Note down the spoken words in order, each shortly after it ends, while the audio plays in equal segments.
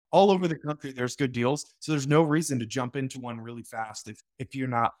all over the country, there's good deals. So there's no reason to jump into one really fast if you're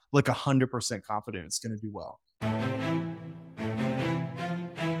not like 100% confident it's going to do well.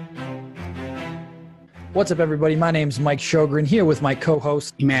 What's up, everybody? My name's Mike Shogren, here with my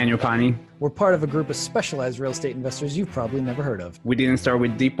co-host Emmanuel Pani. We're part of a group of specialized real estate investors you've probably never heard of. We didn't start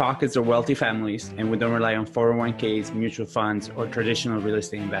with deep pockets or wealthy families, and we don't rely on 401ks, mutual funds, or traditional real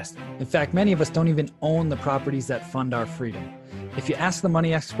estate investing. In fact, many of us don't even own the properties that fund our freedom. If you ask the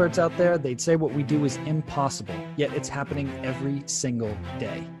money experts out there, they'd say what we do is impossible, yet it's happening every single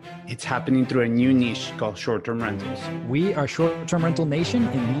day. It's happening through a new niche called short-term rentals. We are Short-Term Rental Nation,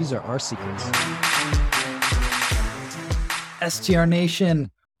 and these are our secrets. STR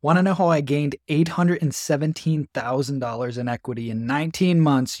Nation, want to know how I gained $817,000 in equity in 19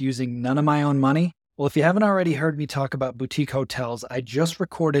 months using none of my own money? Well, if you haven't already heard me talk about boutique hotels, I just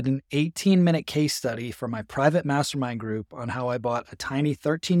recorded an 18-minute case study for my private mastermind group on how I bought a tiny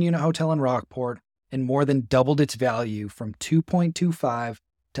 13-unit hotel in Rockport and more than doubled its value from $2.25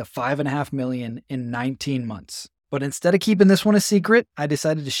 to $5.5 million in 19 months. But instead of keeping this one a secret, I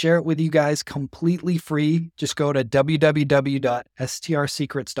decided to share it with you guys completely free. Just go to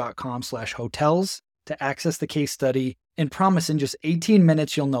www.strsecrets.com/hotels to access the case study, and promise in just 18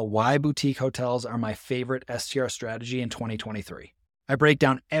 minutes, you'll know why boutique hotels are my favorite STR strategy in 2023. I break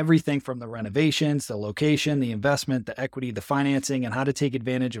down everything from the renovations, the location, the investment, the equity, the financing, and how to take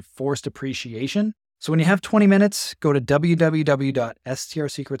advantage of forced appreciation. So when you have 20 minutes, go to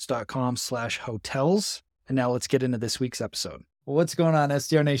www.strsecrets.com/hotels. And now let's get into this week's episode. Well, what's going on,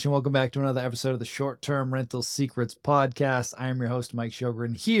 STR Nation? Welcome back to another episode of the Short-Term Rental Secrets podcast. I am your host, Mike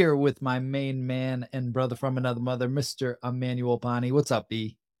Shogren, here with my main man and brother from another mother, Mr. Emmanuel Pani. What's up,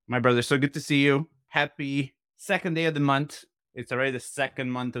 B? My brother, so good to see you. Happy second day of the month. It's already the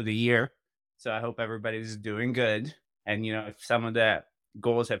second month of the year. So I hope everybody's doing good. And, you know, if some of the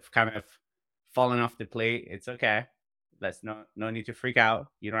goals have kind of fallen off the plate, it's okay. Let's no need to freak out.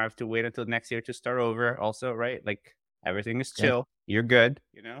 You don't have to wait until next year to start over. Also, right? Like everything is chill. Yeah. You're good.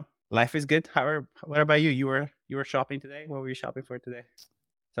 You know, life is good. What about you? You were shopping today. What were you shopping for today?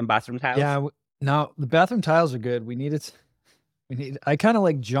 Some bathroom tiles. Yeah, no, the bathroom tiles are good. I kind of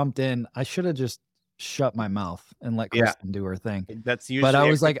like jumped in. I should have just shut my mouth and let Kristen do her thing. That's usually. But I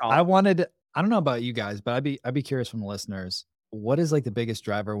was like, I don't know about you guys, but I'd be curious from the listeners. What is like the biggest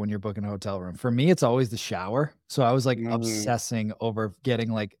driver when you're booking a hotel room? For me, it's always the shower. So I was like obsessing over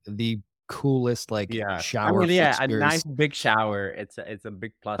getting like the coolest shower. A nice big shower. It's a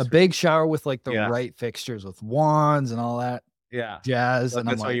big plus. A big shower with like the right fixtures with wands and all that. Yeah, jazz. So and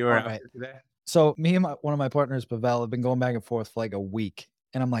that's I'm what like, you were right today. So me and one of my partners, Pavel, have been going back and forth for like a week,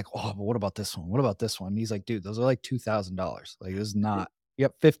 and I'm like, oh, but what about this one? What about this one? And he's like, dude, those are like $2,000. Like, this is not. You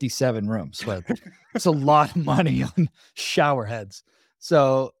have 57 rooms. So it's a lot of money on shower heads.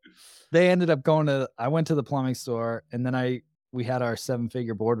 So they ended up I went to the plumbing store, and then we had our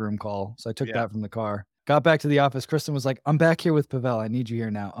 7-figure boardroom call. So I took that from the car, got back to the office. Kristen was like, I'm back here with Pavel. I need you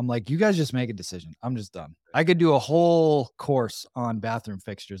here now. I'm like, you guys just make a decision. I'm just done. I could do a whole course on bathroom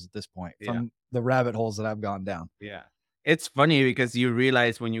fixtures at this point from the rabbit holes that I've gone down. Yeah. It's funny because you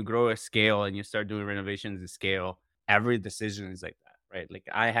realize when you grow a scale and you start doing renovations at scale, every decision is like that. Right. Like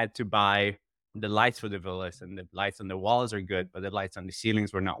I had to buy the lights for the villas, and the lights on the walls are good, but the lights on the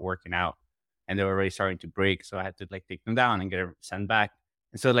ceilings were not working out and they were already starting to break. So I had to like take them down and get them sent back.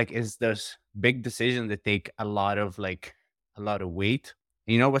 And so like it's those big decisions that take a lot of weight.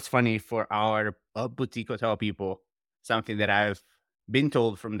 And you know what's funny for our boutique hotel people, something that I've been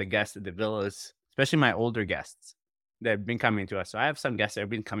told from the guests at the villas, especially my older guests that have been coming to us. So I have some guests that have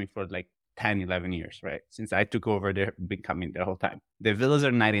been coming for like 10, 11 years, right? Since I took over, they've been coming the whole time. The villas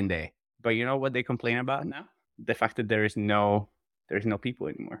are night and day. But you know what they complain about now? The fact that there's no people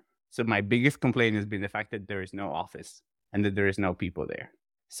anymore. So my biggest complaint has been the fact that there is no office and that there is no people there.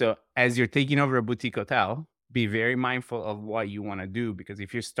 So as you're taking over a boutique hotel, be very mindful of what you want to do, because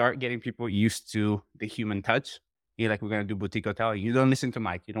if you start getting people used to the human touch, you're like, we're going to do boutique hotel. You don't listen to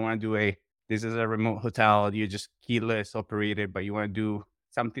Mike. You don't want to do this is a remote hotel. You just keyless operated, but you want to do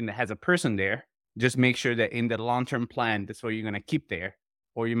something that has a person there. Just make sure that in the long-term plan, that's what you're going to keep there.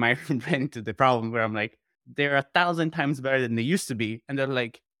 Or you might run into the problem where I'm like, they're 1,000 times better than they used to be. And they're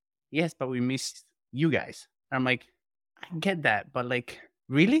like, yes, but we miss you guys. And I'm like, I get that, but like,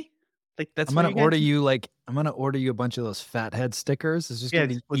 really? Like I'm going to order you a bunch of those fathead stickers. It's just going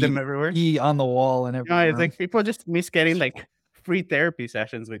to be put them everywhere. E on the wall and everything. No, it's like people just miss getting like free therapy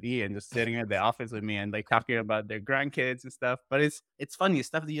sessions with E and just sitting at the office with me and like talking about their grandkids and stuff. But it's funny,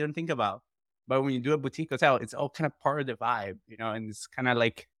 stuff that you don't think about. But when you do a boutique hotel, it's all kind of part of the vibe, you know, and it's kind of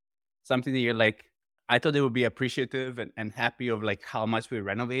like something that you're like, I thought they would be appreciative and happy of like how much we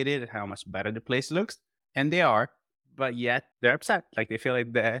renovated and how much better the place looks. And they are, but yet they're upset. Like they feel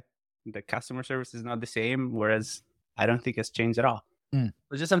like the customer service is not the same, whereas I don't think it's changed at all. Mm.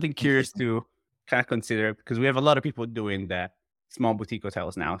 It's just something curious to kind of consider because we have a lot of people doing the small boutique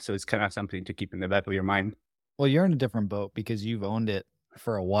hotels now. So it's kind of something to keep in the back of your mind. Well, you're in a different boat because you've owned it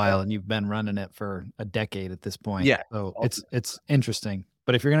for a while and you've been running it for a decade at this point. Yeah. So Awesome. it's interesting.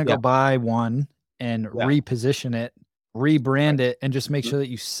 But if you're gonna Yeah. go buy one and Yeah. reposition it, rebrand it, and just make sure that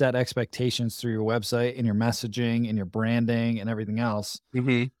you set expectations through your website and your messaging and your branding and everything else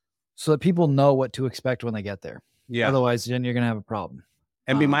Mm-hmm. so that people know what to expect when they get there. Yeah. Otherwise, then you're gonna have a problem.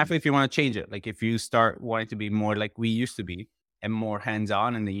 And be mindful if you want to change it. Like if you start wanting to be more like we used to be and more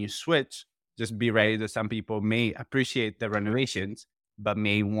hands-on and then you switch, just be ready that some people may appreciate the renovations, but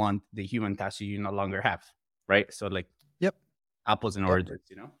may want the human touch you no longer have. Right. So like Yep. apples and oranges,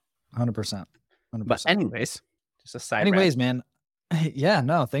 you know? 100%. 100%. But anyways, just a side Anyways, man. Yeah,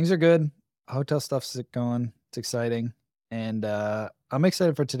 no, things are good. Hotel stuff's going. It's exciting. And I'm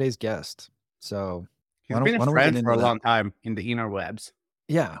excited for today's guest. So He's why don't- been why a don't we get friend for into a that? long time in the inner webs.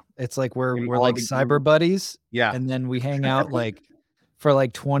 yeah, it's like we're In we're all like the cyber group. buddies, Yeah. and then we hang out like for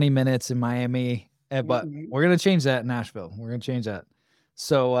like 20 minutes in Miami. But Mhm. we're gonna change that in Nashville. We're gonna change that.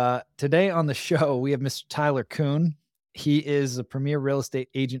 So today on the show, we have Mr. Tyler Kuhn. He is a premier real estate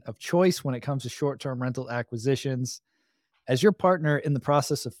agent of choice when it comes to short-term rental acquisitions. As your partner in the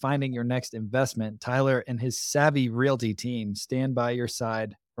process of finding your next investment, Tyler and his savvy realty team stand by your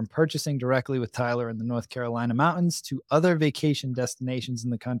side. From purchasing directly with Tyler in the North Carolina mountains to other vacation destinations in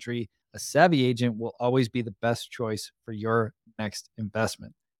the country, a savvy agent will always be the best choice for your next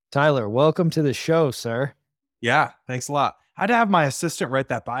investment. Tyler, welcome to the show, sir. Yeah, thanks a lot. I had to have my assistant write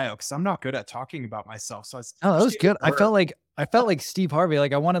that bio because I'm not good at talking about myself. So Oh, that just was getting good. I work. felt like Steve Harvey.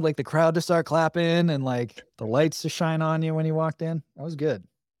 Like I wanted like the crowd to start clapping and like the lights to shine on you when you walked in. That was good.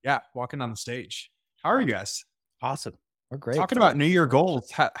 Yeah, walking on the stage. How are you guys? Awesome. We're great. Talking about New Year goals.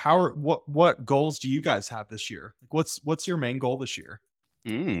 What goals do you guys have this year? Like what's your main goal this year?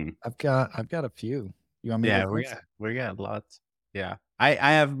 I've got a few. You want me Yeah, to go we first? got lots. Yeah. I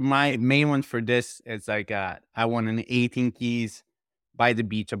have my main one for this. It's like I want an 18 keys by the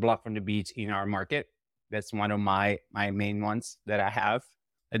beach, a block from the beach in our market. That's one of my main ones that I have.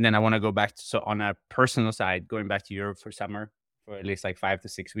 And then I want to go back to, so on a personal side, going back to Europe for summer for at least like 5 to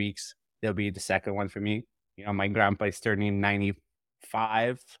 6 weeks. That'll be the second one for me. You know, my grandpa is turning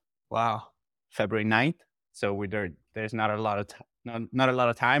 95 Wow. February 9th. So there's not a lot of not a lot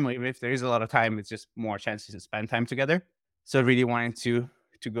of time. Or even if there is a lot of time, it's just more chances to spend time together. So really wanting to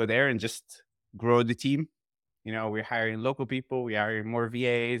go there and just grow the team. You know, we're hiring local people, we're hiring more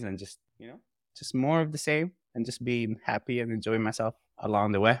VAs and just, you know, just more of the same and just being happy and enjoying myself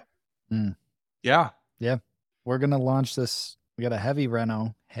along the way. Yeah. We're gonna launch this. We got a heavy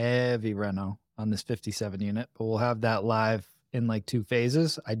reno on this 57 unit, but we'll have that live in like 2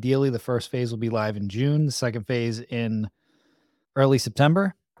 phases. Ideally, the first phase will be live in June, the second phase in early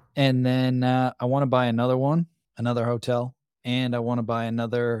September. And then I want to buy another hotel, and I want to buy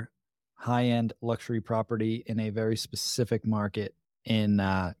another high-end luxury property in a very specific market in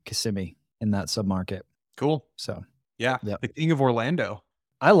Kissimmee, in that submarket. Cool. So Yeah. Yep. The king of Orlando.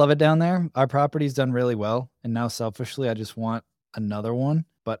 I love it down there. Our property's done really well. And now selfishly, I just want another one,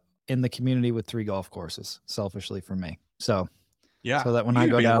 but in the community with 3 golf courses, selfishly for me. So, Yeah. so that when You I need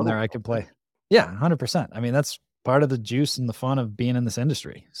to go be down there, local. I can play. Yeah, 100%. I mean, that's part of the juice and the fun of being in this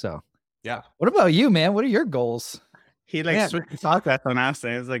industry. So, Yeah. what about you, man? What are your goals? He like Man. switched the podcast on us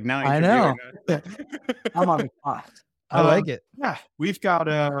and it's like now I know. I'm on the spot. I like it. Yeah, we've got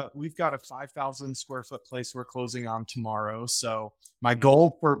a 5,000 square foot place we're closing on tomorrow. So my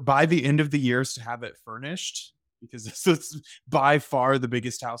goal for by the end of the year is to have it furnished because this is by far the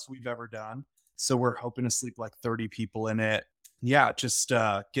biggest house we've ever done. So we're hoping to sleep like 30 people in it. Yeah, just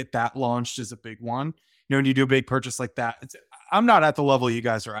get that launched is a big one. You know, when you do a big purchase like that, I'm not at the level you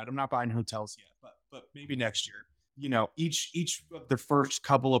guys are at. I'm not buying hotels yet, but maybe next year. You know, each of the first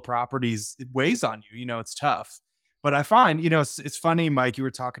couple of properties, it weighs on you. You know, it's tough. But I find, you know, it's funny, Mike, you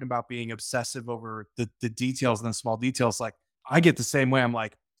were talking about being obsessive over the details and the small details. Like I get the same way. I'm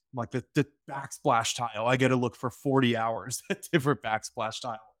like the backsplash tile. I got to look for 40 hours at different backsplash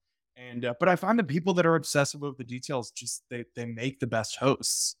tile. And but I find that people that are obsessive over the details just they make the best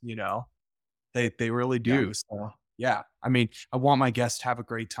hosts, you know. They really do. Yeah. So yeah. I mean, I want my guests to have a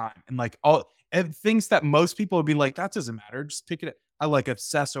great time. And like all and things that most people would be like, that doesn't matter. Just pick it. I like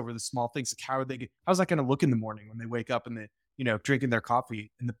obsess over the small things. Like how are they how's that gonna look in the morning when they wake up and they, you know, drinking their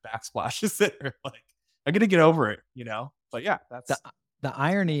coffee and the backsplash is there? Like, I'm gonna get over it, you know. But yeah, that's The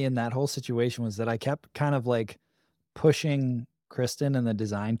irony in that whole situation was that I kept kind of like pushing Kristen and the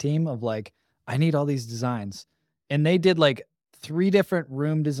design team of like, I need all these designs. And they did like 3 different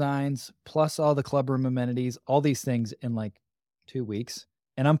room designs plus all the club room amenities, all these things in like 2 weeks.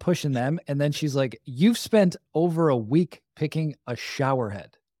 And I'm pushing them. And then she's like, "You've spent over a week picking a shower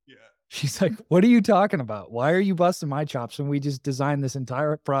head." Yeah. She's like, "What are you talking about? Why are you busting my chops when we just designed this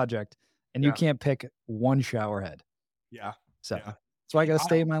entire project and you Yeah. can't pick one shower head?" Yeah. So Yeah. that's why I got to I-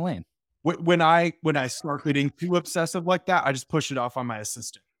 stay in my lane. When I start getting too obsessive like that, I just push it off on my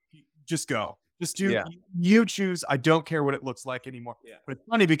assistant. Just go. Just do Yeah. you choose. I don't care what it looks like anymore. Yeah. But it's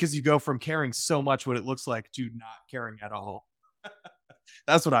funny because you go from caring so much what it looks like to not caring at all.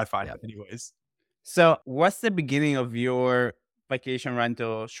 That's what I find, Yep. anyways. So, what's the beginning of your vacation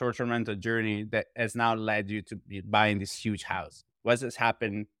rental, short-term rental journey that has now led you to be buying this huge house? What's this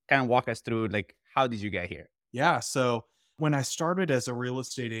happen? Kind of walk us through, like, how did you get here? Yeah. So when I started as a real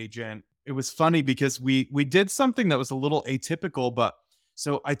estate agent, it was funny because we did something that was a little atypical, but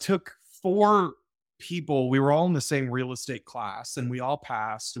so I took 4 people, we were all in the same real estate class and we all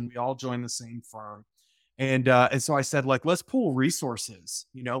passed and we all joined the same firm. And so I said, like, let's pool resources,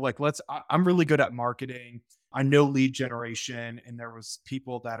 like I'm really good at marketing. I know lead generation, and there was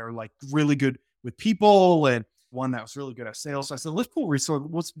people that are like really good with people and one that was really good at sales. So I said, let's pool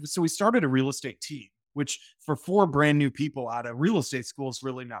resources. So we started a real estate team, which for 4 brand new people out of real estate school is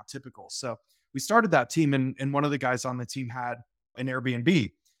really not typical. So we started that team, and one of the guys on the team had an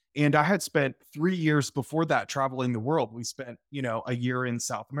Airbnb. And I had spent 3 years before that traveling the world. We spent, a year in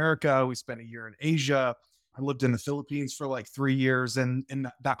South America. We spent a year in Asia. I lived in the Philippines for like 3 years. And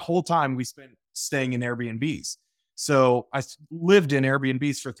that whole time we spent staying in Airbnbs. So I lived in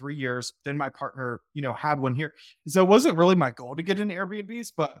Airbnbs for 3 years. Then my partner, had one here. So it wasn't really my goal to get into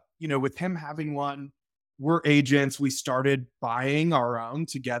Airbnbs, but, with him having one, we're agents. We started buying our own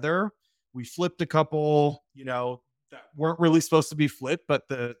together. We flipped a couple, that weren't really supposed to be flipped, but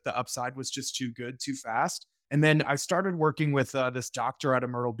the upside was just too good, too fast. And then I started working with this doctor out of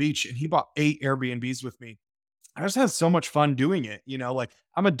Myrtle Beach, and he bought 8 Airbnbs with me. I just had so much fun doing it. Like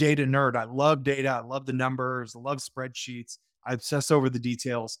I'm a data nerd. I love data. I love the numbers. I love spreadsheets. I obsess over the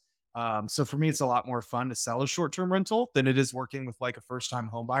details. So for me, it's a lot more fun to sell a short-term rental than it is working with like a first-time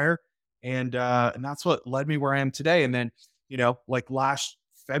home buyer. And that's what led me where I am today. And then, like last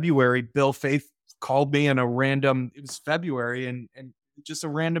February, Bill Faith called me in it was February and just a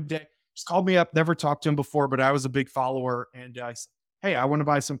random day, just called me up, never talked to him before, but I was a big follower. And I said, "Hey, I want to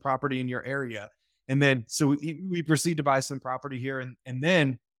buy some property in your area." And then, so we proceed to buy some property here. And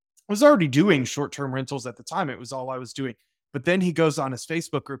then I was already doing short-term rentals at the time. It was all I was doing. But then he goes on his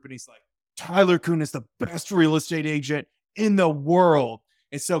Facebook group and he's like, "Tyler Kuhn is the best real estate agent in the world."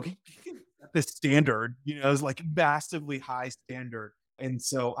 And so he set this standard, it's like massively high standard. And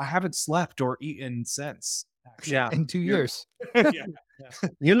so I haven't slept or eaten since. Actually. Yeah. In 2 years. Yeah.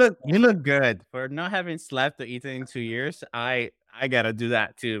 You look good for not having slept or eaten in 2 years. I gotta do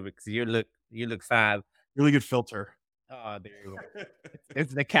that too because you look fab. Really good filter. Oh, there you go.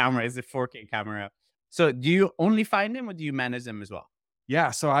 It's the camera. It's the 4K camera. So, do you only find them or do you manage them as well?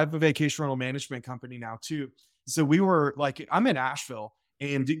 Yeah. So I have a vacation rental management company now too. So we were like, I'm in Asheville,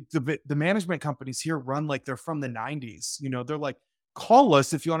 and the management companies here run like they're from the 90s. They're like, call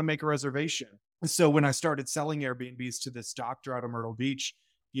us if you want to make a reservation. So when I started selling Airbnbs to this doctor out of Myrtle Beach,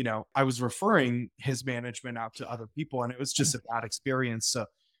 I was referring his management out to other people, and it was just a bad experience. So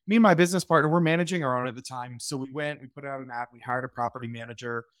me and my business partner were managing our own at the time. So we put out an ad, we hired a property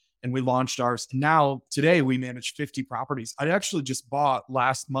manager, and we launched ours. Now today we manage 50 properties. I actually just bought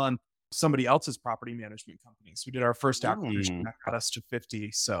last month somebody else's property management company. So we did our first acquisition that got us to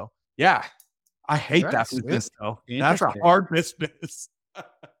 50. So yeah, I hate that Congrats, dude. business though. That's a Interesting. hard business.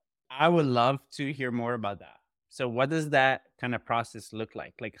 I would love to hear more about that. So, what does that kind of process look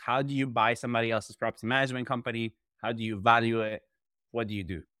like? Like, how do you buy somebody else's property management company? How do you value it? What do you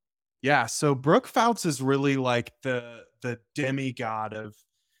do? Yeah. So Brooke Fouts is really like the demigod of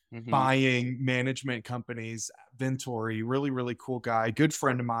Mhm. buying management companies. Ventori, really, really cool guy, good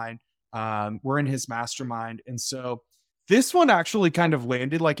friend of mine. We're in his mastermind. And so this one actually kind of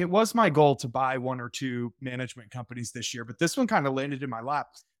landed, like it was my goal to buy 1 or 2 management companies this year, but this one kind of landed in my lap.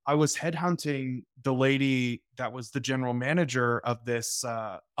 I was headhunting the lady that was the general manager of this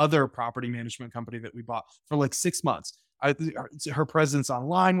other property management company that we bought for like 6 months. Her presence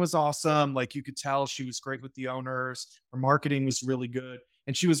online was awesome. Like you could tell she was great with the owners. Her marketing was really good,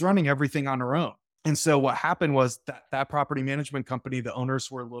 and she was running everything on her own. And so what happened was that property management company, the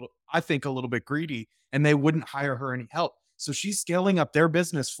owners were I think a little bit greedy, and they wouldn't hire her any help. So she's scaling up their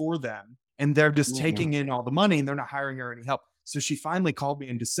business for them, and they're just Mhm. taking in all the money and they're not hiring her any help. So she finally called me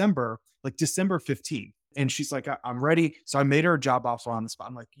in December, like December 15th. And she's like, I'm ready. So I made her a job offer on the spot.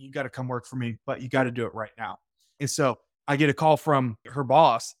 I'm like, you got to come work for me, but you got to do it right now. And so I get a call from her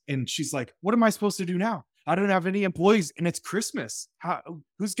boss and she's like, what am I supposed to do now? I don't have any employees and it's Christmas.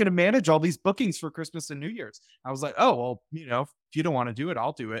 Who's going to manage all these bookings for Christmas and New Year's? I was like, oh, well, if you don't want to do it,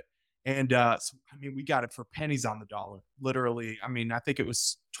 I'll do it. And so, I mean, we got it for pennies on the dollar, literally. I mean, I think it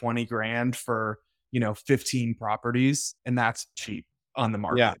was 20 grand for, 15 properties, and that's cheap on the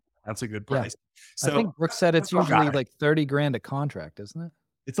market. Yeah. That's a good Yeah. price. I So think Brooke said it's Oh, usually God. like 30 grand a contract, isn't it?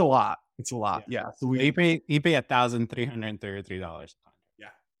 it's a lot. It's a lot. Yeah. So You pay $1,333. Yeah.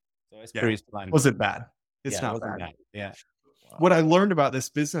 So it's Yeah. pretty splendid. was it bad? It's Yeah, not wasn't bad. Yeah. What I learned about this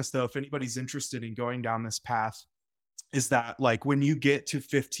business, though, if anybody's interested in going down this path, is that like when you get to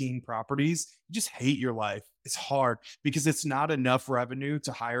 15 properties, you just hate your life. It's hard because it's not enough revenue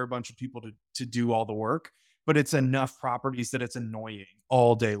to hire a bunch of people to do all the work, but it's enough properties that it's annoying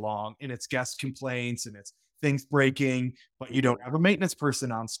all day long. And it's guest complaints and it's things breaking, but you don't have a maintenance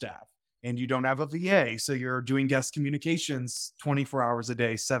person on staff and you don't have a VA. So you're doing guest communications 24 hours a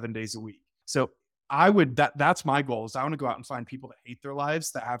day, 7 days a week. So that's my goal is I want to go out and find people that hate their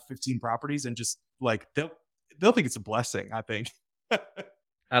lives that have 15 properties and just like they'll think it's a blessing, I think.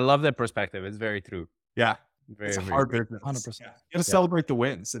 I love that perspective. It's very true. Yeah. Very, It's a very hard true. business. 100%. Yeah. You got to celebrate the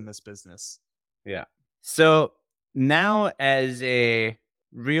wins in this business. Yeah. So now as a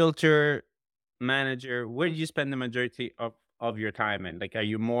realtor manager, where do you spend the majority of your time in? Like, are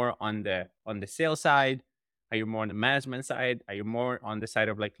you more on the sales side? Are you more on the management side? Are you more on the side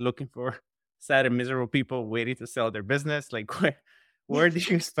of like looking for sad and miserable people waiting to sell their business? Like where do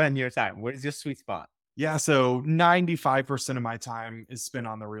you spend your time? Where's your sweet spot? Yeah. So 95% of my time is spent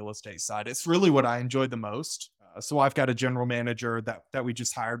on the real estate side. It's really what I enjoy the most. So I've got a general manager that we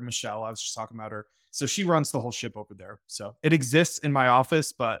just hired, Michelle. I was just talking about her. So she runs the whole ship over there. So it exists in my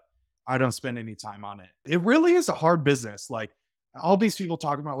office, but I don't spend any time on it. It really is a hard business. Like all these people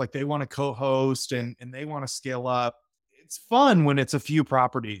talking about like they want to co-host and they want to scale up. It's fun when it's a few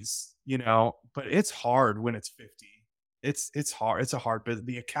properties, but it's hard when it's 50. It's hard. It's a hard business.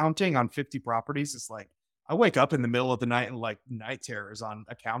 The accounting on 50 properties is like I wake up in the middle of the night and like night terrors on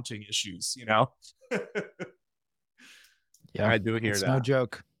accounting issues, Yeah. I do hear It's that. no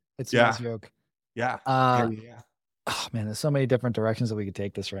joke. It's Yeah. no joke. Yeah. Yeah. Oh man, there's so many different directions that we could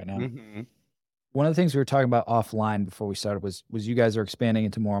take this right now. Mhm. One of the things we were talking about offline before we started was you guys are expanding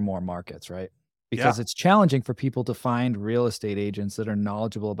into more and more markets, right? Because it's challenging for people to find real estate agents that are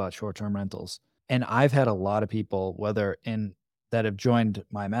knowledgeable about short-term rentals. And I've had a lot of people, that have joined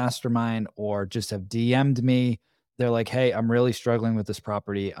my mastermind or just have DM'd me. They're like, hey, I'm really struggling with this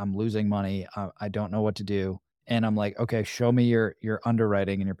property. I'm losing money. I don't know what to do. And I'm like, okay, show me your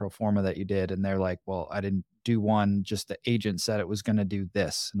underwriting and your pro forma that you did. And they're like, well, I didn't do one. Just the agent said it was going to do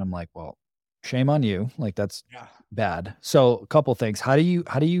this. And I'm like, well, shame on you. Like that's bad. So a couple things. How do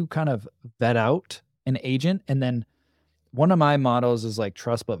you kind of vet out an agent? And then one of my mottos is like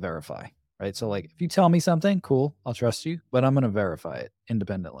trust but verify, right? So like if you tell me something, cool, I'll trust you, but I'm going to verify it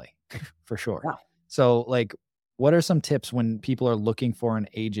independently for sure. Yeah. So like what are some tips when people are looking for an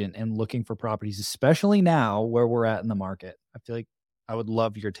agent and looking for properties, especially now where we're at in the market? I feel like I would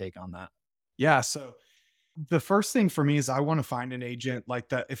love your take on that. Yeah. So the first thing for me is I want to find an agent like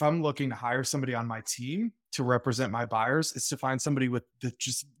that. If I'm looking to hire somebody on my team to represent my buyers, it's to find somebody that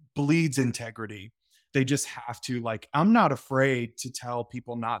just bleeds integrity. They just have to I'm not afraid to tell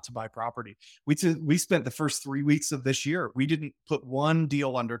people not to buy property. We spent the first 3 weeks of this year. We didn't put one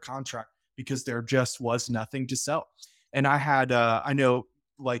deal under contract because there just was nothing to sell. And I had, I know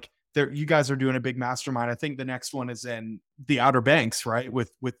you guys are doing a big mastermind. I think the next one is in the Outer Banks, right?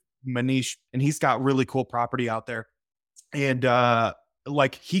 With Manish, and he's got really cool property out there. And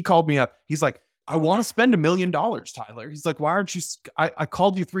he called me up. He's like, I want to spend $1 million, Tyler. He's like, why aren't you? I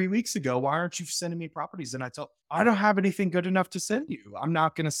called you 3 weeks ago. Why aren't you sending me properties? And I don't have anything good enough to send you. I'm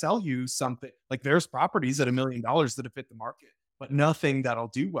not going to sell you something. Like there's properties at $1 million that have hit the market, but nothing that'll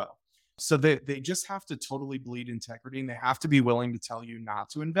do well. So they just have to totally bleed integrity and they have to be willing to tell you not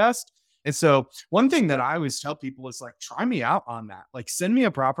to invest. And so one thing that I always tell people is try me out on that. Like send me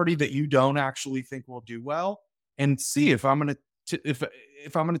a property that you don't actually think will do well and see if I'm going to,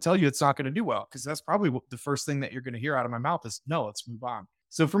 if I'm going to tell you it's not going to do well, because that's probably the first thing that you're going to hear out of my mouth is no, let's move on.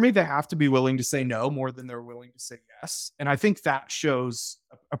 So for me, they have to be willing to say no more than they're willing to say yes. And I think that shows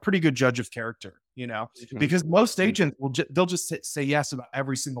a pretty good judge of character, because most agents they'll just say yes about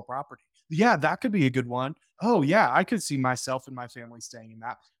every single property. Yeah, that could be a good one. Oh yeah, I could see myself and my family staying in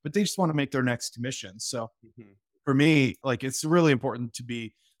that, but they just want to make their next commission. So for me, like it's really important to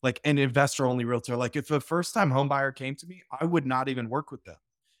be like an investor only realtor. Like if a first time home buyer came to me, I would not even work with them.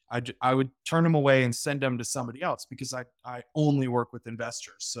 I would turn them away and send them to somebody else because I only work with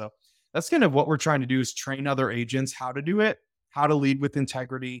investors. So that's kind of what we're trying to do is train other agents how to do it, how to lead with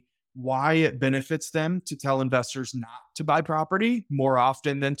integrity, why it benefits them to tell investors not to buy property more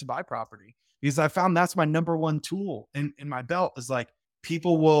often than to buy property. Because I found that's my number one tool in my belt is like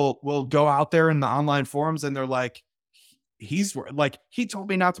people will go out there in the online forums and they're like, he's like, he told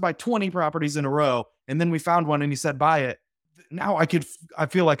me not to buy 20 properties in a row. And then we found one and he said, buy it. Now I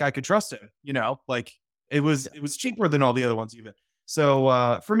feel like I could trust him, like it was cheaper than all the other ones even.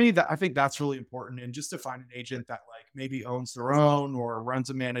 So for me, that I think that's really important. And just to find an agent that like maybe owns their own or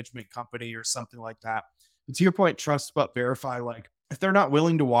runs a management company or something like that. But to your point, trust but verify, like if they're not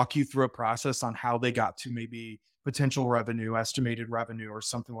willing to walk you through a process on how they got to maybe potential revenue, estimated revenue, or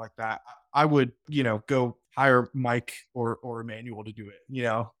something like that, I would, go hire Mike or Emmanuel to do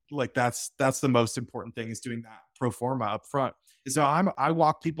it. Like that's the most important thing is doing that pro forma up front. So I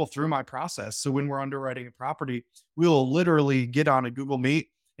walk people through my process. So when we're underwriting a property, we'll literally get on a Google Meet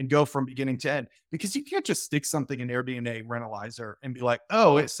and go from beginning to end because you can't just stick something in Airbnb Rentalizer and be like,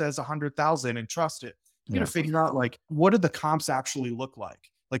 oh, it says 100,000 and trust it. You got to figure out like, what do the comps actually look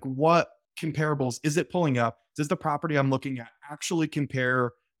like? Like what comparables is it pulling up? Does the property I'm looking at actually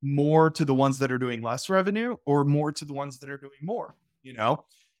compare more to the ones that are doing less revenue or more to the ones that are doing more,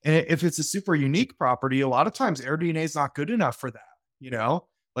 And if it's a super unique property, a lot of times AirDNA is not good enough for that,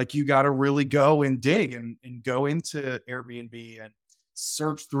 like you got to really go and dig and go into Airbnb and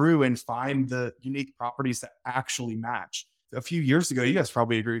search through and find the unique properties that actually match. A few years ago, you guys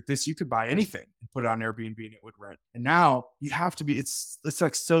probably agree with this. You could buy anything and put it on Airbnb and it would rent. And now you have to be, it's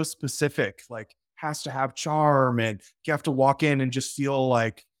like so specific, like has to have charm and you have to walk in and just feel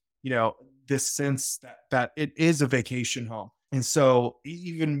like, this sense that it is a vacation home. And so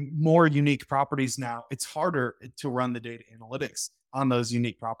even more unique properties now, it's harder to run the data analytics on those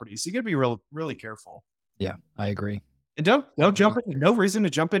unique properties. So you got to be really careful. Yeah, I agree. And don't jump in. No reason to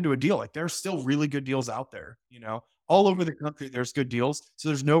jump into a deal. Like there's still really good deals out there, all over the country. There's good deals. So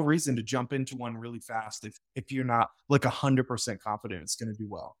there's no reason to jump into one really fast if you're not like 100% confident it's going to do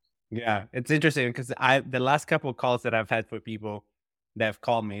well. Yeah, it's interesting because the last couple of calls that I've had for people that have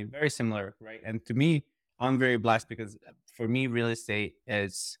called me very similar, right? And to me, I'm very blessed because for me, real estate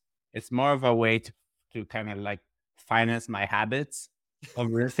it's more of a way to kind of like finance my habits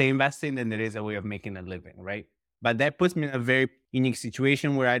of real estate investing than it is a way of making a living, right? But that puts me in a very unique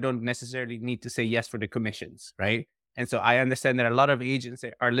situation where I don't necessarily need to say yes for the commissions, right? And so I understand that a lot of agents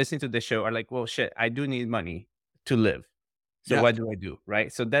that are listening to the show are like, well, shit, I do need money to live. So what do I do,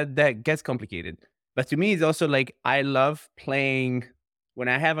 right? So that gets complicated. But to me, it's also like, I love playing. When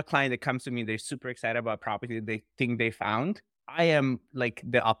I have a client that comes to me, they're super excited about property that they think they found. I am like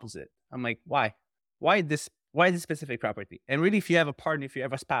the opposite. I'm like, why? Why this specific property? And really, if you have a partner, if you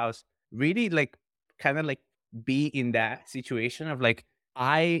have a spouse, really like kind of like be in that situation of like,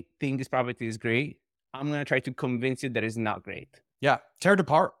 I think this property is great. I'm going to try to convince you that it's not great. Yeah. Tear it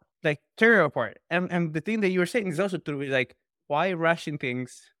apart. Like tear it apart. And the thing that you were saying is also true. Like, why rushing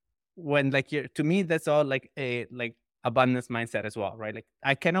things when like to me, that's all like a abundance mindset as well, right? Like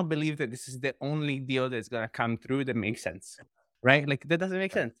I cannot believe that this is the only deal that's going to come through that makes sense, right? Like that doesn't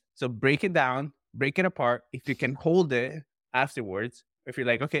make sense. So break it down, break it apart. If you can hold it afterwards, if you're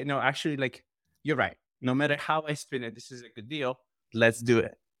like, okay, no, actually like you're right. No matter how I spin it, this is a good deal. Let's do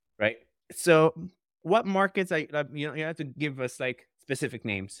it, right? So what markets you have to give us like specific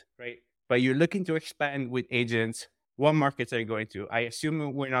names, right? But you're looking to expand with agents. What markets are you going to? I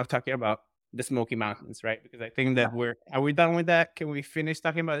assume we're not talking about the Smoky Mountains, right? Because I think that are we done with that? Can we finish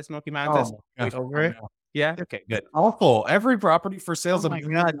talking about the Smoky Mountains? Over it? Yeah. Okay. Good. Awful. Every property for sales. Oh my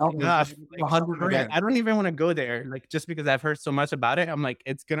God. $100,000. I don't even want to go there. Like just because I've heard so much about it, I'm like,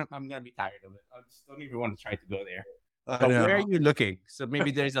 I'm gonna be tired of it. I just don't even want to try to go there. But where are you looking? So maybe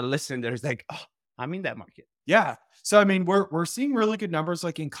there's a listen. There's like, oh, I'm in that market. Yeah. So I mean, we're seeing really good numbers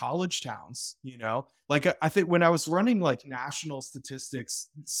like in college towns. Like I think when I was running like national statistics,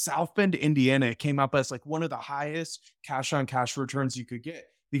 South Bend, Indiana came up as like one of the highest cash on cash returns you could get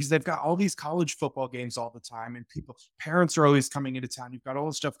because they've got all these college football games all the time and parents are always coming into town. You've got all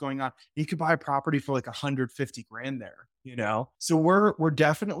this stuff going on. You could buy a property for like 150 grand there, So we're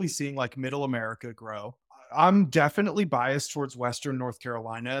definitely seeing like middle America grow. I'm definitely biased towards Western North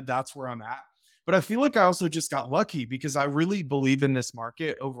Carolina. That's where I'm at. But I feel like I also just got lucky because I really believe in this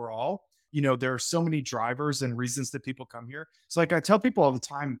market overall. There are so many drivers and reasons that people come here. So like I tell people all the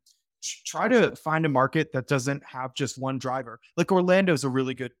time, try to find a market that doesn't have just one driver. Like Orlando is a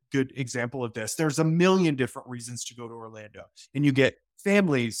really good example of this. There's a million different reasons to go to Orlando, and you get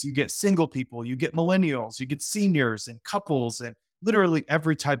families, you get single people, you get millennials, you get seniors and couples, and literally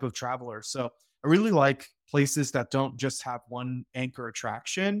every type of traveler. So I really like places that don't just have one anchor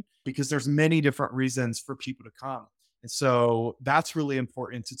attraction, because there's many different reasons for people to come. And so that's really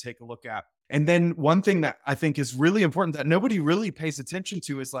important to take a look at. And then one thing that I think is really important that nobody really pays attention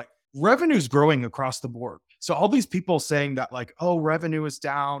to is like revenue's growing across the board. So all these people saying that like, oh, revenue is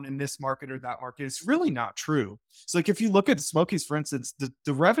down in this market or that market, it's really not true. So like if you look at Smokies, for instance,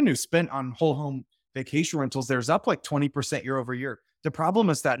 the revenue spent on whole home vacation rentals, there's up like 20% year over year. The problem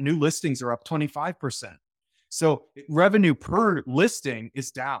is that new listings are up 25%. So revenue per listing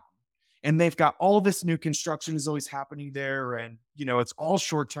is down. And they've got all this new construction is always happening there. And, it's all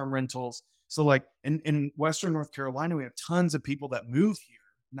short-term rentals. So like in Western North Carolina, we have tons of people that move here,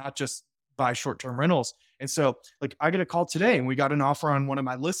 not just buy short-term rentals. And so like I get a call today and we got an offer on one of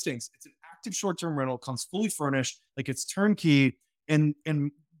my listings. It's an active short-term rental, comes fully furnished, like it's turnkey. And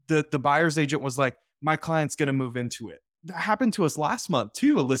the buyer's agent was like, my client's going to move into it. That happened to us last month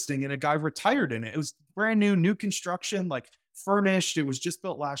too, a listing, and a guy retired in it. It was brand new construction, like furnished. It was just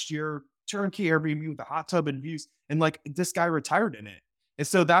built last year, turnkey Airbnb with a hot tub and views. And like this guy retired in it. And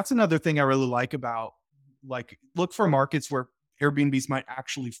so that's another thing I really like about like look for markets where Airbnbs might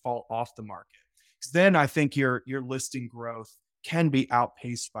actually fall off the market. Because then I think your listing growth can be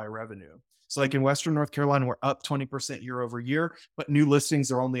outpaced by revenue. So like in Western North Carolina, we're up 20% year over year, but new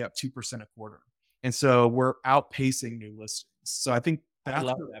listings are only up 2% a quarter. And so we're outpacing new listings. So I think I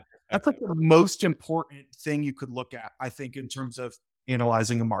love that that's like the most important thing you could look at, I think, in terms of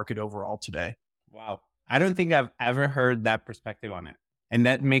analyzing a market overall today. Wow. I don't think I've ever heard that perspective on it. And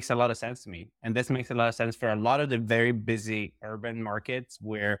that makes a lot of sense to me. And this makes a lot of sense for a lot of the very busy urban markets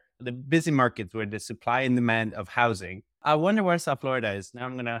where the supply and demand of housing. I wonder where South Florida is. Now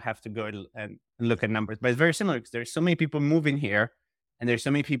I'm going to have to go and look at numbers, but it's very similar because there's so many people moving here and there's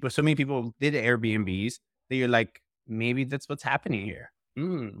so many people did Airbnbs that you're like, maybe that's what's happening here.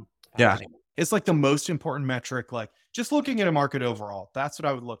 Yeah. It's like the most important metric, like just looking at a market overall. That's what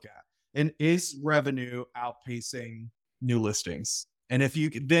I would look at. And is revenue outpacing new listings? And if you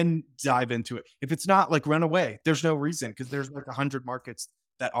then dive into it, if it's not, like run away. There's no reason because there's like 100 markets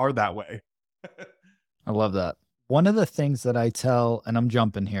that are that way. I love that. One of the things that I tell, and I'm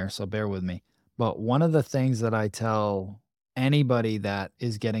jumping here, so bear with me, but one of the things that I tell anybody that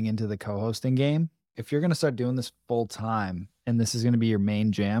is getting into the co-hosting game, if you're going to start doing this full time and this is going to be your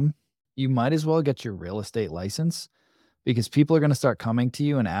main jam, you might as well get your real estate license because people are going to start coming to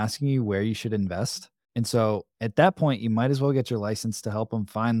you and asking you where you should invest. And so at that point, you might as well get your license to help them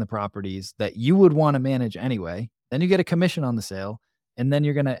find the properties that you would want to manage anyway. Then you get a commission on the sale, and then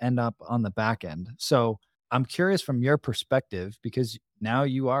you're going to end up on the back end. So I'm curious from your perspective, because now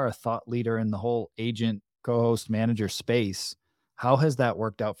you are a thought leader in the whole agent, co-host, manager space. How has that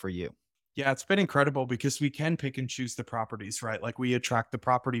worked out for you? Yeah, it's been incredible because we can pick and choose the properties, right? Like we attract the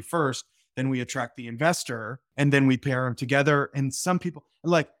property first, then we attract the investor, and then we pair them together. And some people,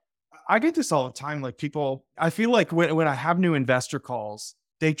 like, I get this all the time. Like people, I feel like when I have new investor calls,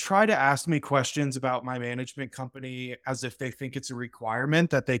 they try to ask me questions about my management company as if they think it's a requirement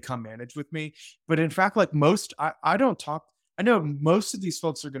that they come manage with me. But in fact, like I don't talk. I know most of these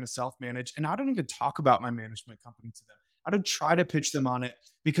folks are going to self-manage, and I don't even talk about my management company to them. I don't try to pitch them on it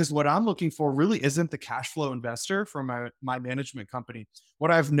because what I'm looking for really isn't the cash flow investor for my management company.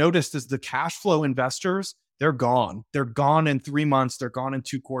 What I've noticed is the cash flow investors, they're gone. They're gone in 3 months. They're gone in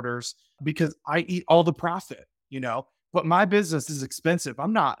 2 quarters because I eat all the profit, but my business is expensive.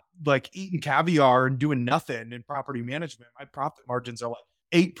 I'm not like eating caviar and doing nothing in property management. My profit margins are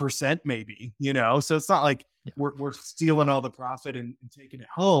like 8% maybe, so it's not like we're stealing all the profit and taking it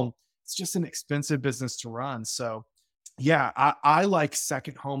home. It's just an expensive business to run. So yeah, I like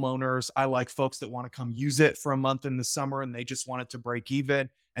second homeowners. I like folks that want to come use it for a month in the summer and they just want it to break even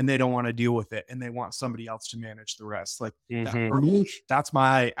and they don't want to deal with it and they want somebody else to manage the rest. Like that, for me, that's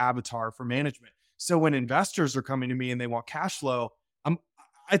my avatar for management. So when investors are coming to me and they want cash flow,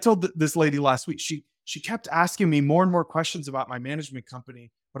 I told this lady last week, she kept asking me more and more questions about my management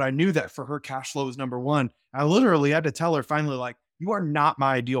company, but I knew that for her cash flow was number one. I literally had to tell her finally, like, you are not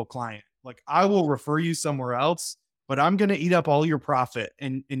my ideal client. Like I will refer you somewhere else, but I'm going to eat up all your profit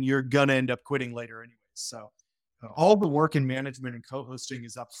and you're going to end up quitting later anyway. So all the work in management and co-hosting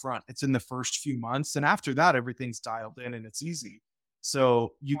is up front. It's in the first few months. And after that, everything's dialed in and it's easy.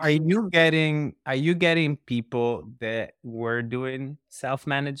 So are you getting people that were doing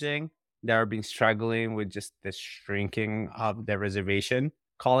self-managing that are been struggling with just the shrinking of their reservation?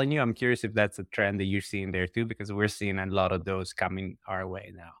 calling you? I'm curious if that's a trend that you're seeing there too, because we're seeing a lot of those coming our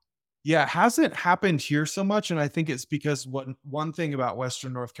way now. Yeah, it hasn't happened here so much, and I think it's because one thing about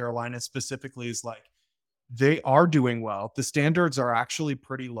Western North Carolina specifically is like they are doing well. The standards are actually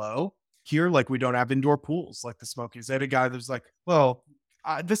pretty low here. Like we don't have indoor pools like the Smokies. They had a guy that was like, "Well,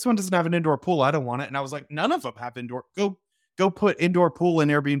 this one doesn't have an indoor pool. I don't want it." And I was like, "None of them have indoor. Go put indoor pool in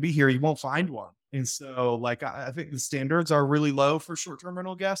Airbnb here. You won't find one." And so, like, I think the standards are really low for short-term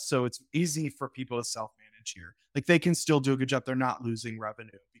rental guests, so it's easy for people to self-manage here. Like, they can still do a good job. They're not losing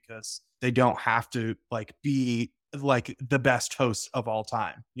revenue because they don't have to like be like the best host of all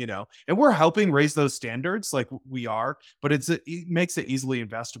time, you know. And we're helping raise those standards, like we are, but it makes it easily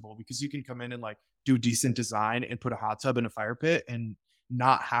investable because you can come in and like do decent design and put a hot tub and a fire pit and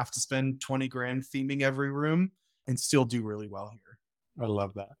not have to spend 20 grand theming every room and still do really well here. I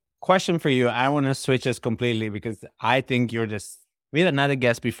love that. Question for you. I want to switch us completely because I think you're just, we had another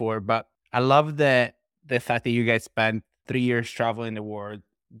guest before, but I love the fact that you guys spent 3 years traveling the world,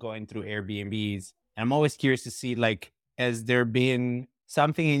 going through Airbnbs. And I'm always curious to see, like, has there been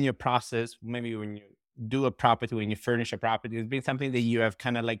something in your process, maybe when you do a property, when you furnish a property, has been something that you have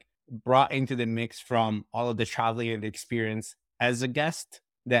kind of like brought into the mix from all of the traveling and the experience as a guest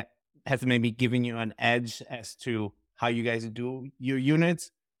that has maybe given you an edge as to how you guys do your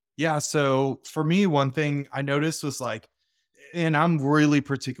units? Yeah. So for me, one thing I noticed was like, and I'm really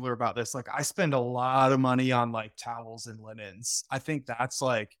particular about this. Like, I spend a lot of money on like towels and linens. I think that's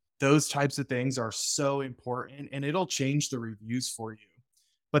like those types of things are so important and it'll change the reviews for you.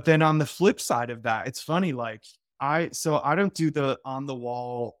 But then on the flip side of that, it's funny. Like, I don't do the on the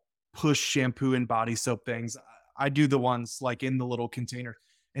wall push shampoo and body soap things. I do the ones like in the little container.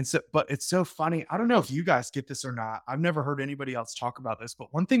 And so, but it's so funny. I don't know if you guys get this or not. I've never heard anybody else talk about this,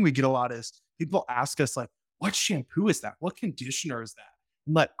 but one thing we get a lot is people ask us like, what shampoo is that? What conditioner is that?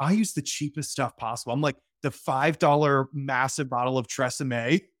 I'm like, I use the cheapest stuff possible. I'm like the $5 massive bottle of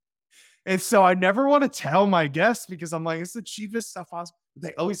Tresemme. And so I never want to tell my guests because I'm like, it's the cheapest stuff possible.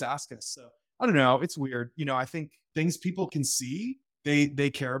 They always ask us. So I don't know. It's weird. You know, I think things people can see, they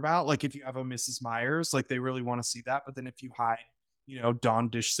care about. Like if you have a Mrs. Myers, like they really want to see that. But then if you hide, you know, Dawn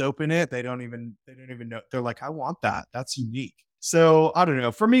dish soap in it, they don't even know. They're like, I want that. That's unique. So I don't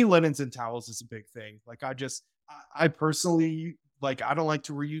know. For me, linens and towels is a big thing. Like I personally like I don't like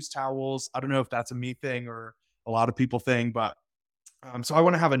to reuse towels. I don't know if that's a me thing or a lot of people thing, but so I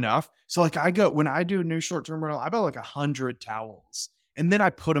want to have enough. So like when I do a new short-term rental, I buy like 100 towels and then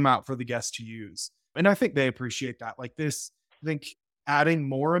I put them out for the guests to use. And I think they appreciate that. Like this, I think adding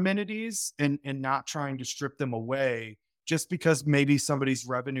more amenities and not trying to strip them away just because maybe somebody's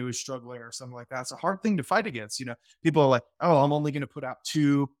revenue is struggling or something like that. It's a hard thing to fight against. You know, people are like, oh, I'm only going to put out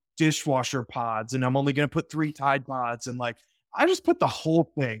 2 dishwasher pods and I'm only going to put 3 Tide pods. And like, I just put the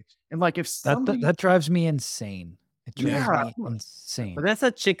whole thing. And like, if somebody, That drives me insane. It drives me But insane. that's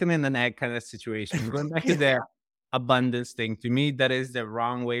a chicken and an egg kind of situation. Going back to the abundance thing, to me, that is the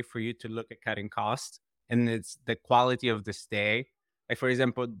wrong way for you to look at cutting costs. And it's the quality of the stay. Like, for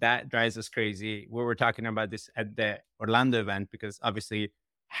example, that drives us crazy. We were talking about this at the Orlando event because obviously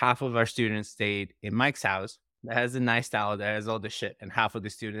half of our students stayed in Mike's house that has a nice towel, that has all the shit. And half of the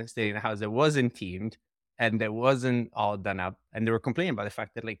students stayed in a house that wasn't themed and that wasn't all done up. And they were complaining about the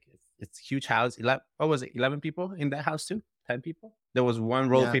fact that, like, it's a huge house. 11, what was it? 11 people in that house too? 10 people? There was one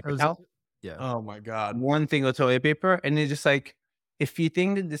roll of paper towel, Yeah. oh my God. one thing of toilet paper. And it's just like, if you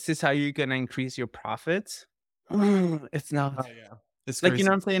think that this is how you're going to increase your profits, it's not. Oh yeah. It's Like, crazy. you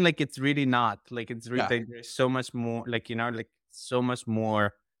know what I'm saying? Like, it's really not. Like, it's really, Yeah. like, there's so much more, like, you know, like, so much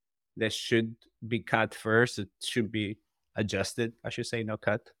more that should be cut first. It should be adjusted, I should say, no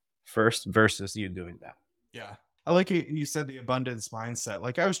cut first versus you doing that. Yeah. I like you said the abundance mindset.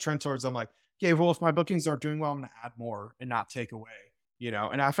 Like I was trend towards, I'm like, okay, well, if my bookings aren't doing well, I'm gonna add more and not take away, you know.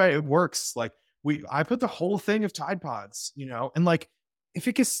 And I find it works. Like I put the whole thing of Tide Pods, you know, and like if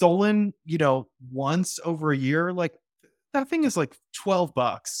it gets stolen, you know, once over a year, like that thing is like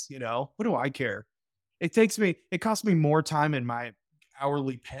 $12, you know. What do I care? It costs me more time in my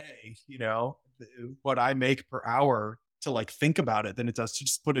hourly pay, you know, what I make per hour to like think about it than it does to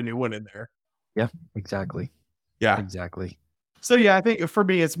just put a new one in there. Yeah, exactly. Yeah. Exactly. So yeah, I think for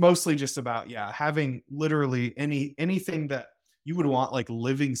me, it's mostly just about, having literally anything that you would want, like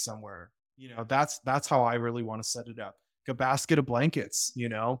living somewhere, you know, that's how I really want to set it up. Like a basket of blankets, you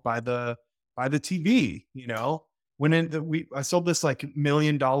know, by the TV, you know, I sold this like $1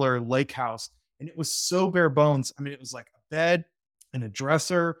 million lake house and it was so bare bones. I mean, it was like a bed and a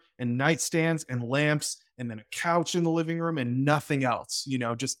dresser and nightstands and lamps and then a couch in the living room and nothing else,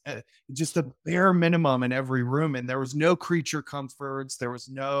 just a bare minimum in every room. And there was no creature comforts. There was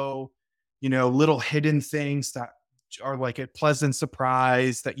no, little hidden things that are like a pleasant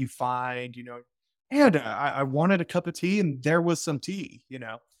surprise that you find, and I wanted a cup of tea and there was some tea,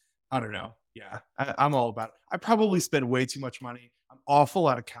 I don't know. Yeah, I'm all about it. I probably spend way too much money. I'm awful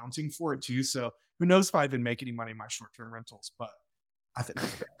at accounting for it too. So who knows if I even make any money in my short-term rentals, but I think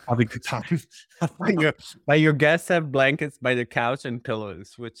I'll be good time. But your guests have blankets by the couch and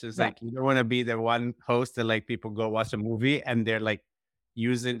pillows, which is Yeah. like, you don't want to be the one host that like people go watch a movie and they're like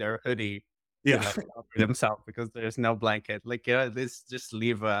using their hoodie to Yeah. like cover themselves because there's no blanket. Like, this just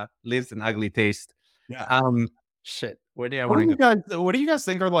leaves an ugly taste. Yeah. Shit. Where do I What want do to you go? guys what do you guys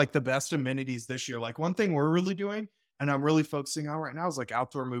think are like the best amenities this year? Like one thing we're really doing and I'm really focusing on right now is like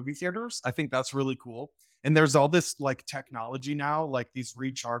outdoor movie theaters. I think that's really cool. And there's all this like technology now, like these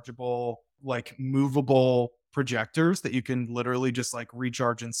rechargeable, like movable projectors that you can literally just like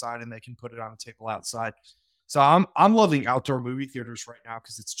recharge inside and they can put it on a table outside. So I'm loving outdoor movie theaters right now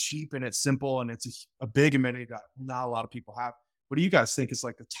because it's cheap and it's simple and it's a big amenity that not a lot of people have. What do you guys think is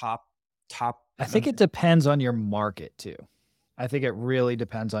like the top I think it depends on your market too. I think it really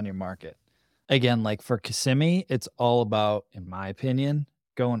depends on your market. Again, like for Kissimmee, it's all about, in my opinion,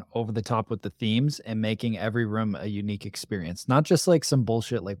 going over the top with the themes and making every room a unique experience. Not just like some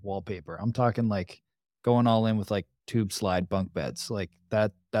bullshit like wallpaper. I'm talking like going all in with like tube slide bunk beds. Like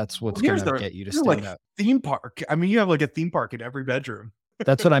that's what's Here's gonna the get you to you're stand like out. theme park. I mean, you have like a theme park in every bedroom.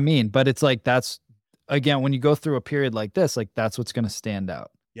 That's what I mean. But it's like that's again, when you go through a period like this, like that's what's gonna stand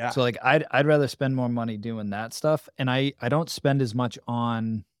out. Yeah. So like I'd rather spend more money doing that stuff. And I don't spend as much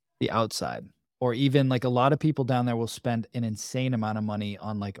on the outside. Or even like a lot of people down there will spend an insane amount of money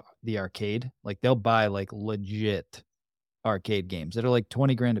on like the arcade. Like they'll buy like legit arcade games that are like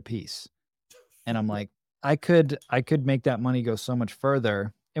 20 grand a piece. And I'm like, I could make that money go so much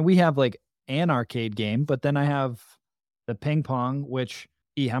further. And we have like an arcade game, but then I have the ping pong, which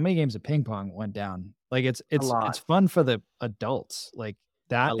how many games of ping pong went down? Like it's lot. fun for the adults. Like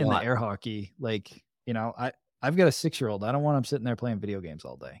that A and the lot. air hockey. Like, I've got a 6-year-old. I don't want him sitting there playing video games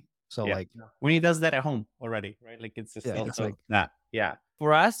all day. So Yeah. like When he does that at home already, right? Like it's just Yeah, it's also like- that. Yeah.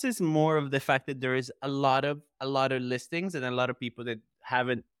 For us, it's more of the fact that there is a lot of listings and a lot of people that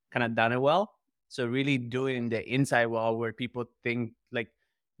haven't kind of done it well. So really doing the inside wall where people think like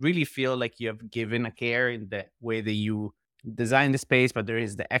really feel like you have given a care in the way that you design the space, but there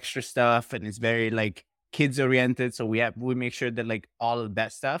is the extra stuff and it's very like kids oriented. So we make sure that like all of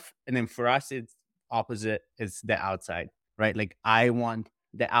that stuff. And then for us, it's opposite. It's the outside, right? Like I want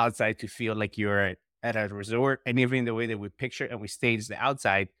the outside to feel like you're at a resort, and even the way that we picture and we stage the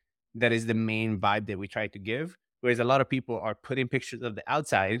outside, that is the main vibe that we try to give. Whereas a lot of people are putting pictures of the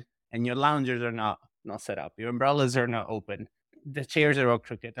outside and your loungers are not set up, your umbrellas are not open, the chairs are all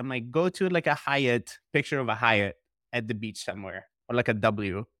crooked. I'm like, go to like a Hyatt picture of a Hyatt at the beach somewhere, or like a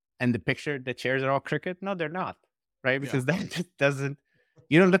W, and the chairs are all crooked. No, they're not, right? Because that just doesn't.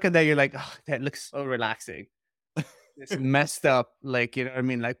 You don't look at that, you're like, oh, that looks so relaxing. This messed up, like, you know what I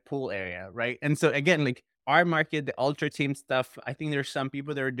mean, like pool area, right? And so again, like our market, the ultra team stuff, I think there's some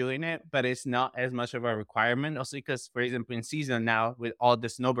people that are doing it, but it's not as much of a requirement. Also because, for example, in season now with all the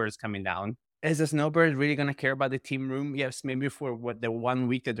snowbirds coming down, is a snowbird really going to care about the team room? Yes, maybe for what the 1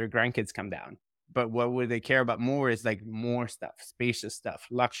 week that their grandkids come down. But what would they care about more is like more stuff, spacious stuff,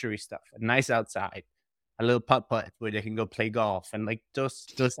 luxury stuff, a nice outside, a little putt where they can go play golf and like those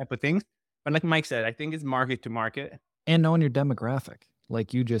type of things. But like Mike said, I think it's market to market. And knowing your demographic,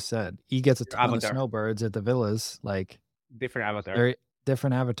 like you just said, he gets a ton avatar. of snowbirds at the villas, like Different avatar. very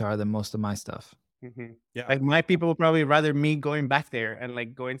different avatar than most of my stuff. Mhm. Yeah. Like my people would probably rather me going back there and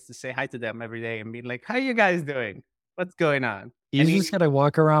like going to say hi to them every day and being like, "How you guys doing? What's going on?" You And just gotta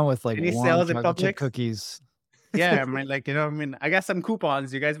walk around with like any warm sales at chocolate chip Publix? cookies. Yeah, I mean, like, you know, what I mean, I got some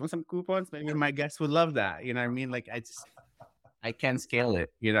coupons. You guys want some coupons? Maybe my guests would love that. You know what I mean? Like, I can't scale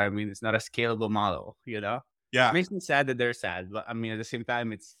it. You know what I mean? It's not a scalable model. You know, Yeah. it makes me sad that they're sad, but I mean, at the same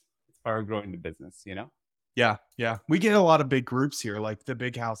time, it's part of growing the business. You know? Yeah. Yeah. We get a lot of big groups here, like the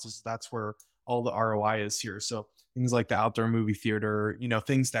big houses. That's where all the ROI is here. So things like the outdoor movie theater,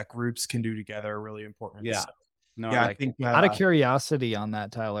 things that groups can do together are really important. Yeah. So, No, yeah, I like, think Out of curiosity on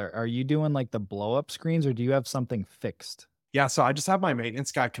that, Tyler, are you doing like the blow up screens or do you have something fixed? yeah, so I just have my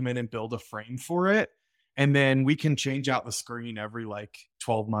maintenance guy come in and build a frame for it. And then we can change out the screen every like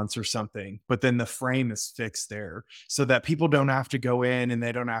 12 months or something. But then the frame is fixed there so that people don't have to go in and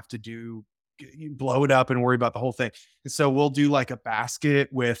they don't have to blow it up and worry about the whole thing. And so we'll do like a basket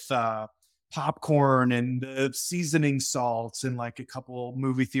with popcorn and the seasoning salts and like a couple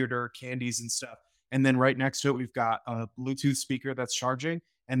movie theater candies and stuff. And then right next to it, we've got a Bluetooth speaker that's charging.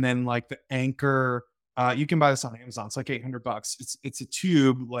 And then like the Anchor, you can buy this on Amazon. It's like $800. It's a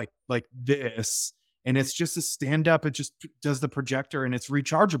tube like this, and it's just a stand up. It just does the projector, and it's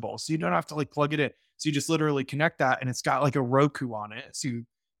rechargeable, so you don't have to like plug it in. So you just literally connect that, and it's got like a Roku on it. So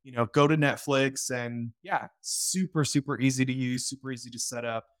you know, go to Netflix, and yeah, super easy to use, super easy to set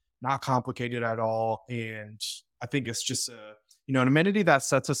up, not complicated at all. And I think it's just an amenity that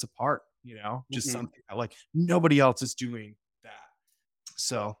sets us apart. Just something that like nobody else is doing that.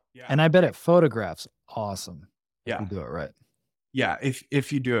 So yeah, And I bet it photographs awesome. If yeah, you do it right. yeah.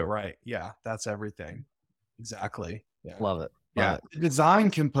 If you do it right, yeah, that's everything. Exactly. Yeah. Love it. Yeah. Love it. The design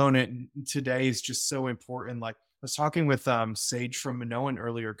component today is just so important. Like I was talking with Sage from Minoan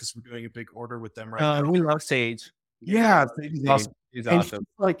earlier because we're doing a big order with them right now. We love Sage. Yeah, Sage is awesome. He's And awesome.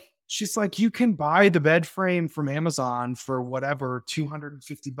 she's like, you can buy the bed frame from Amazon for whatever,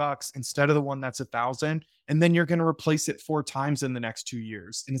 $250 instead of the one that's $1,000. And then you're going to replace it 4 times in the next 2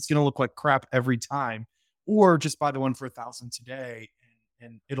 years. And it's going to look like crap every time. Or just buy the one for $1,000 today,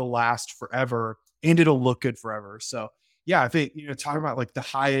 and it'll last forever and it'll look good forever. So yeah, I think, talking about like the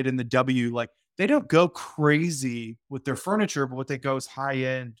Hyatt and the W, like they don't go crazy with their furniture, but what they go is high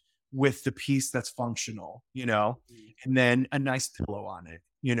end with the piece that's functional, and then a nice pillow on it,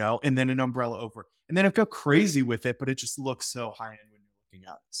 and then an umbrella over it. And then it go crazy with it, but it just looks so high end when you're looking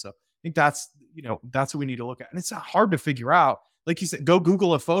at it. So I think that's what we need to look at. And it's not hard to figure out. Like you said, go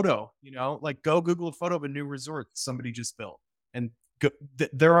Google a photo, go Google a photo of a new resort somebody just built, and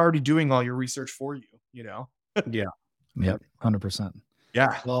they're already doing all your research for you, Yeah. Yep. 100%.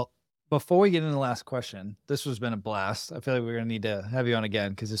 Yeah. Well, before we get into the last question, this has been a blast. I feel like we're going to need to have you on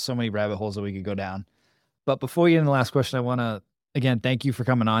again because there's so many rabbit holes that we could go down. But before we get into the last question, I want to, again, thank you for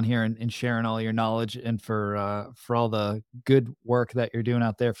coming on here and sharing all your knowledge and for all the good work that you're doing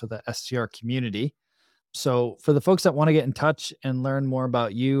out there for the STR community. So for the folks that want to get in touch and learn more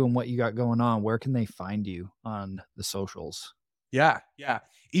about you and what you got going on, where can they find you on the socials? Yeah.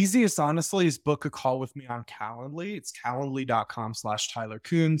 Easiest, honestly, is book a call with me on Calendly. It's calendly.com/Tyler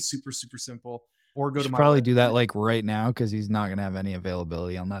Kuhn. Super simple. Or go to my probably do that like right now because he's not going to have any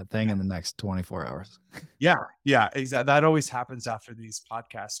availability on that thing in the next 24 hours. Yeah, exactly. That always happens after these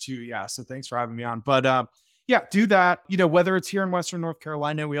podcasts too. Yeah. So thanks for having me on. But yeah, do that. Whether it's here in Western North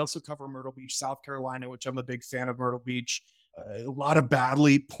Carolina, we also cover Myrtle Beach, South Carolina, which I'm a big fan of Myrtle Beach. A lot of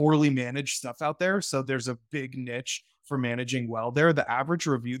poorly managed stuff out there. So there's a big niche for managing well there. The average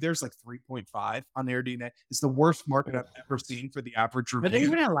review there's like 3.5 on AirDNA. It's the worst market I've ever seen for the average review. But they're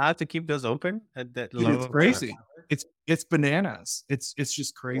even allowed to keep those open at that Dude, low. it's crazy. It's bananas. It's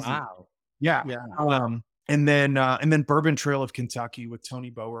just crazy. Wow. Yeah. Yeah. And then Bourbon Trail of Kentucky with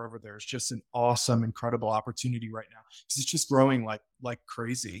Tony Bower over there is just an awesome, incredible opportunity right now because it's just growing like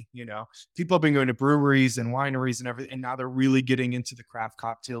crazy. People have been going to breweries and wineries and everything, and now they're really getting into the craft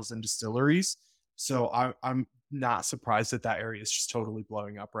cocktails and distilleries. So I'm not surprised that area is just totally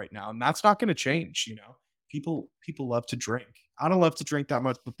blowing up right now, and that's not going to change. People love to drink. I don't love to drink that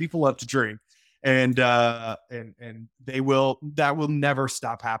much, but people love to drink, and that will never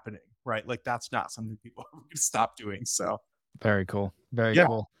stop happening. Right. Like that's not something people are going to stop doing. So very cool. Very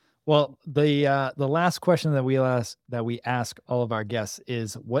cool. Well, the last question that we ask all of our guests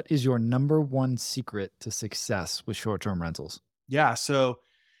is, what is your number one secret to success with short-term rentals? Yeah. So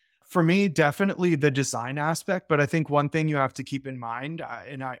for me, definitely the design aspect, but I think one thing you have to keep in mind,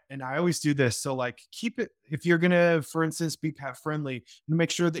 and I always do this. So like keep it, if you're going to, for instance, be pet friendly,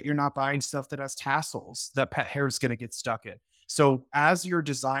 make sure that you're not buying stuff that has tassels that pet hair is going to get stuck in. So as you're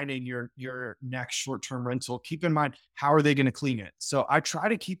designing your next short-term rental, keep in mind, how are they going to clean it? So I try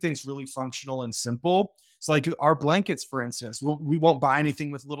to keep things really functional and simple. So like our blankets, for instance, we won't buy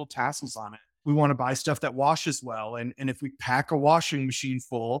anything with little tassels on it. We want to buy stuff that washes well. And if we pack a washing machine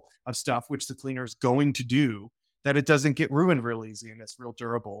full of stuff, which the cleaner is going to do, that it doesn't get ruined real easy and it's real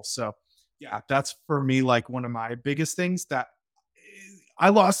durable. So yeah, that's for me, like one of my biggest things that I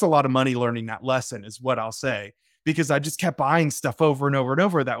lost a lot of money learning that lesson is what I'll say. Because I just kept buying stuff over and over and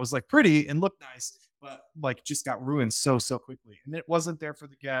over that was like pretty and looked nice, but like just got ruined so quickly. And it wasn't there for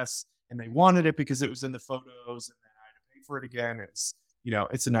the guests, and they wanted it because it was in the photos, and then I had to pay for it again. It's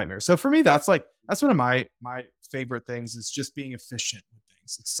a nightmare. So for me, that's one of my favorite things is just being efficient with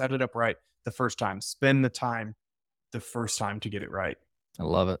things. Set it up right the first time. Spend the time the first time to get it right. I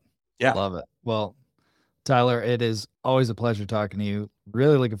love it. Yeah. Love it. Well, Tyler, it is always a pleasure talking to you.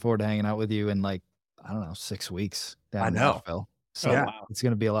 Really looking forward to hanging out with you in 6 weeks down in Nashville. So yeah, it's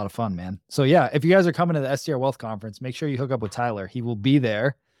going to be a lot of fun, man. So yeah, if you guys are coming to the STR Wealth Conference, make sure you hook up with Tyler. He will be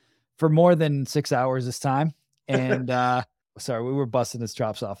there for more than 6 hours this time. And sorry, we were busting his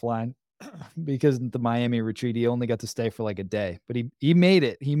chops offline. because the Miami retreat, he only got to stay for like a day, but he made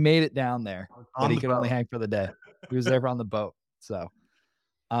it. He made it down there, but he could only hang for the day. He was there on the boat. So,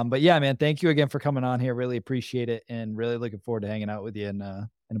 but yeah, man, thank you again for coming on here. Really appreciate it, and really looking forward to hanging out with you in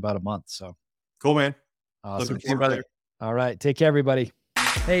about a month. So Cool, man. awesome. Looking forward to it. All right, take care, everybody.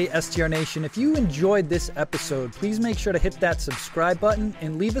 Hey, STR Nation, if you enjoyed this episode, please make sure to hit that subscribe button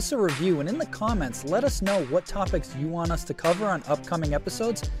and leave us a review. And in the comments, let us know what topics you want us to cover on upcoming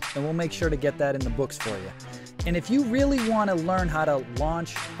episodes, and we'll make sure to get that in the books for you. And if you really want to learn how to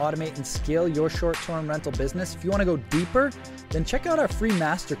launch, automate, and scale your short-term rental business, if you want to go deeper, then check out our free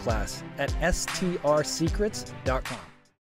masterclass at strsecrets.com.